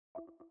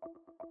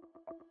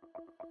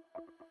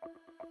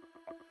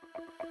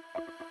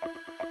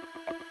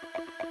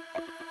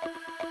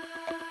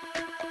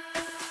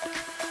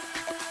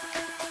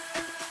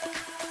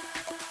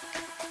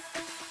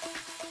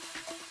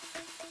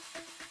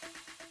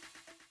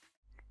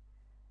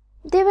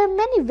There were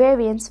many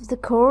variants of the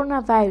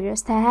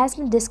coronavirus that has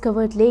been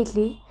discovered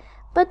lately,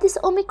 but this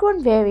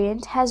Omicron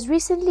variant has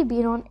recently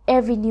been on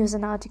every news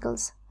and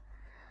articles.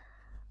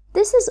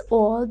 This is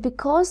all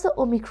because the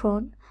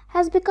Omicron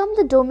has become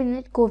the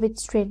dominant COVID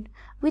strain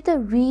with a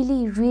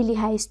really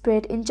high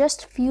spread in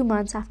just a few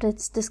months after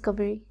its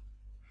discovery.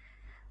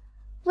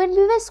 When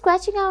we were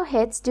scratching our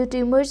heads due to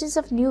emergence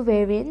of new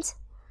variants,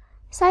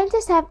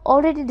 scientists have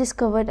already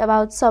discovered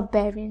about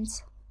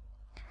subvariants.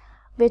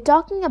 We're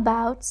talking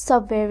about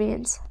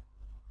subvariants.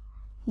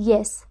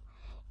 Yes,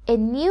 a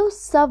new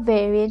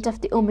subvariant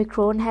of the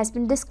Omicron has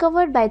been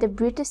discovered by the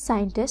British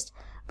scientist,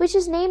 which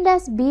is named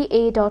as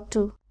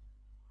BA.2.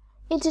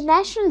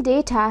 International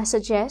data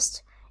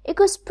suggests it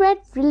could spread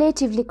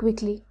relatively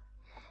quickly,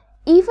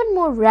 even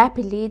more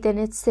rapidly than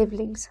its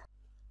siblings.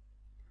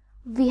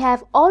 We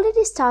have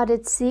already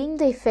started seeing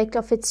the effect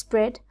of its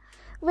spread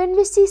when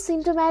we see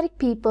symptomatic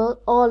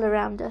people all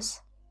around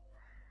us.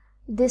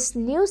 This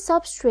new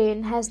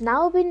substrain has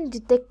now been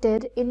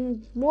detected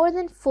in more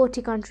than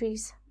 40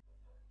 countries.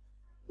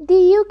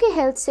 The UK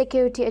Health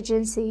Security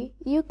Agency,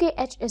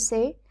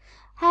 UKHSA,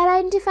 had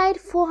identified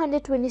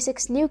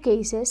 426 new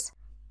cases,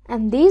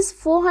 and these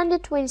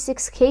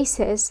 426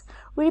 cases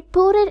were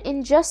reported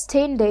in just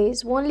 10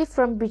 days only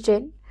from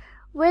Britain,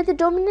 where the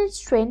dominant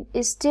strain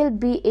is still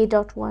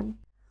BA.1.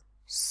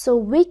 So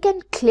we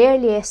can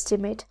clearly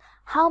estimate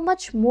how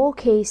much more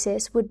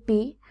cases would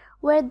be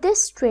where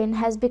this strain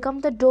has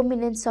become the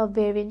dominant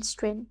subvariant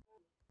strain.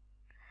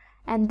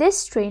 And this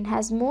strain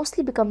has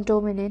mostly become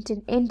dominant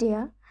in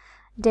India,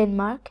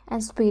 Denmark,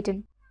 and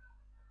Sweden.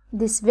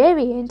 This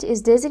variant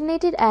is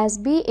designated as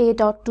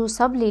BA.2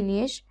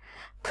 sublineage,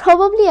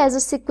 probably as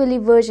a sequelae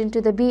version to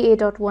the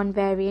BA.1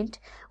 variant,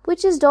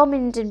 which is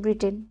dominant in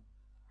Britain.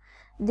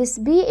 This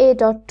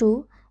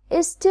BA.2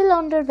 is still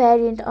under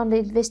variant on the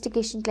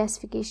investigation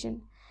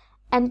classification,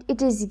 and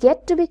it is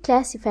yet to be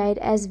classified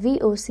as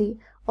VOC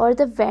or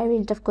the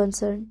variant of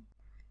concern.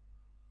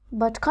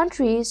 But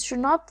countries should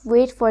not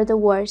wait for the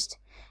worst.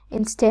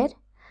 Instead,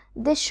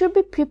 they should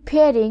be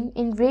preparing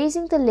in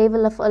raising the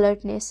level of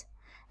alertness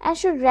and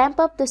should ramp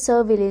up the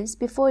surveillance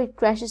before it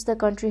crashes the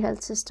country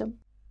health system.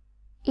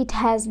 It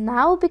has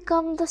now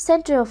become the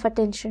center of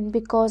attention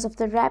because of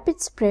the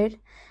rapid spread,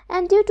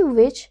 and due to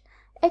which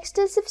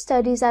extensive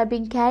studies are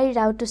being carried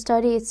out to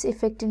study its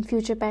effect in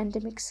future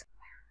pandemics.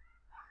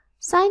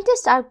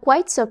 Scientists are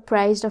quite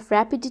surprised of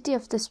rapidity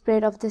of the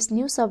spread of this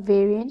new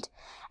subvariant,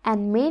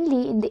 and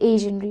mainly in the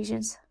Asian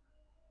regions.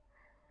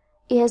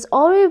 It has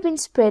already been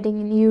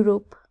spreading in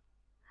Europe.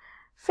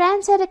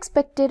 France had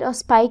expected a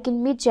spike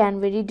in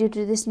mid-January due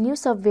to this new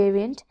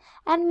subvariant,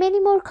 and many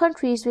more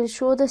countries will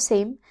show the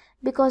same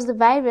because the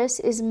virus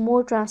is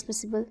more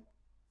transmissible.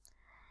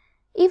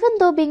 Even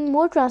though being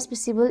more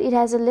transmissible, it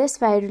has a less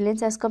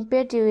virulence as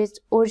compared to its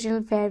original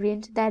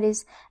variant, that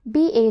is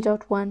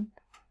BA.1.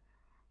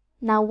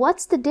 Now,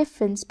 what's the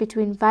difference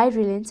between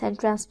virulence and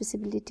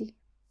transmissibility?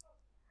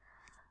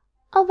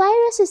 A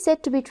virus is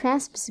said to be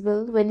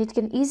transmissible when it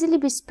can easily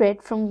be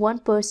spread from one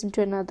person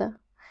to another,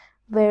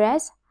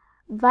 whereas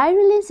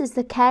virulence is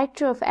the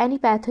character of any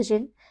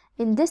pathogen,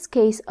 in this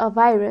case a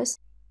virus,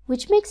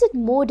 which makes it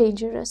more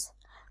dangerous,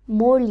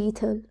 more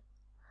lethal.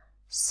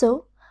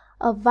 So,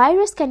 a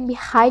virus can be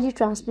highly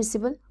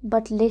transmissible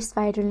but less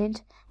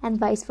virulent, and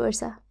vice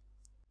versa.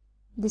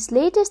 This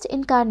latest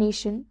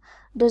incarnation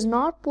does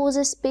not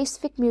possess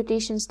specific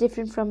mutations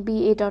different from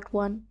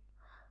BA.1.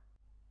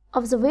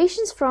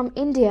 Observations from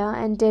India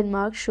and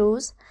Denmark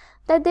shows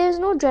that there is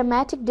no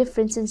dramatic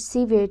difference in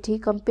severity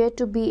compared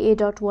to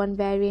BA.1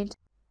 variant.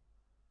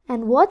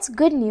 And what's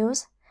good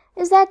news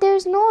is that there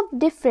is no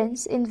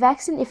difference in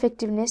vaccine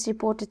effectiveness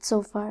reported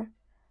so far.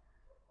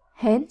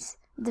 Hence,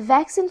 the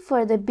vaccine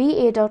for the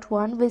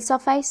BA.1 will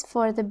suffice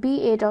for the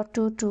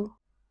BA.2 too.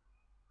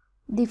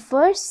 The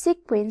first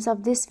sequence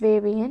of this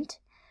variant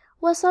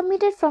was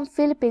submitted from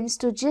Philippines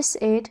to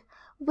GISAID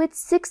with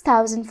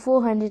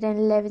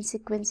 6,411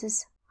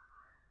 sequences.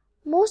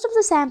 Most of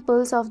the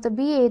samples of the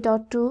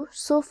BA.2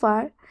 so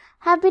far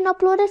have been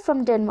uploaded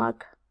from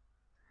Denmark.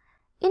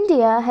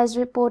 India has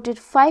reported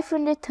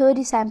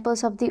 530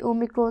 samples of the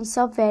Omicron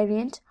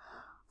subvariant,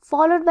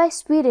 followed by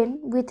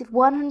Sweden with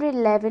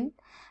 111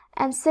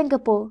 and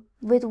Singapore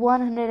with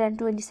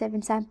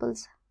 127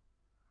 samples.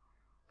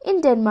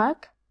 In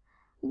Denmark,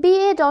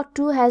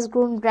 BA.2 has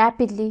grown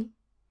rapidly.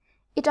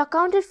 It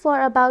accounted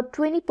for about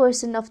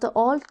 20% of the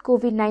all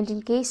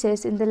COVID-19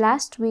 cases in the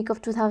last week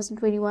of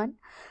 2021,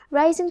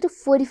 rising to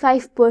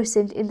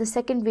 45% in the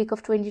second week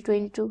of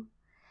 2022.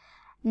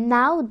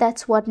 Now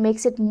that's what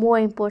makes it more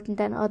important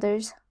than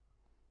others.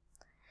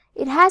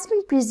 It has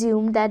been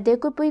presumed that there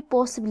could be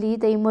possibly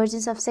the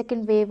emergence of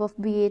second wave of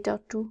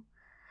BA.2.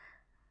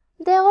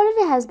 There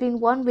already has been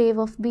one wave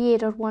of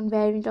BA.1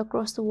 variant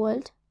across the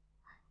world,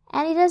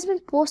 and it has been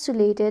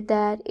postulated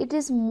that it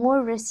is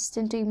more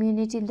resistant to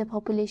immunity in the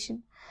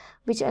population,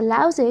 which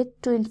allows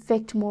it to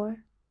infect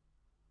more.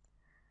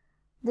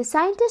 The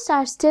scientists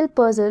are still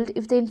puzzled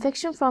if the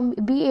infection from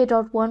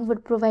BA.1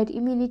 would provide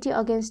immunity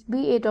against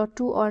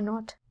BA.2 or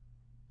not.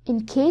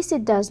 In case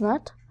it does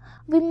not,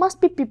 we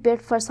must be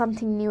prepared for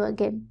something new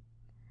again.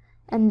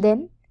 And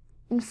then,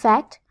 in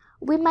fact,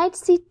 we might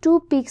see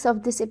two peaks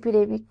of this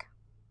epidemic.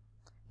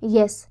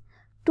 Yes,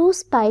 two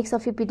spikes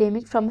of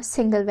epidemic from a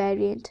single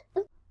variant.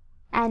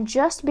 And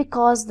just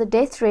because the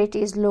death rate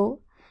is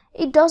low,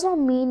 it does not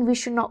mean we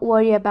should not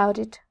worry about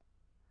it.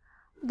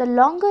 The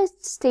longer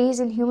it stays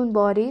in human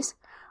bodies,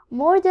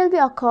 more there will be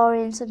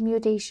occurrence of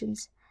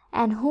mutations.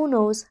 And who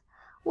knows,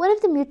 what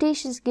if the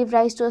mutations give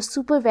rise to a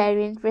super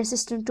variant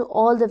resistant to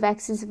all the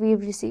vaccines we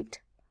have received?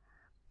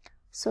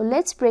 So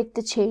let's break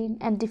the chain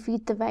and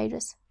defeat the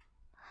virus.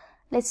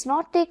 Let's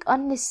not take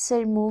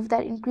unnecessary move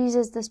that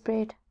increases the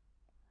spread.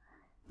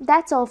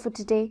 That's all for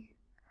today.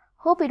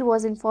 Hope it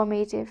was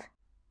informative.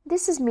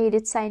 This is Made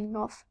It signing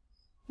off.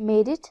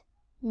 Made it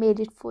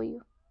for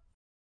you.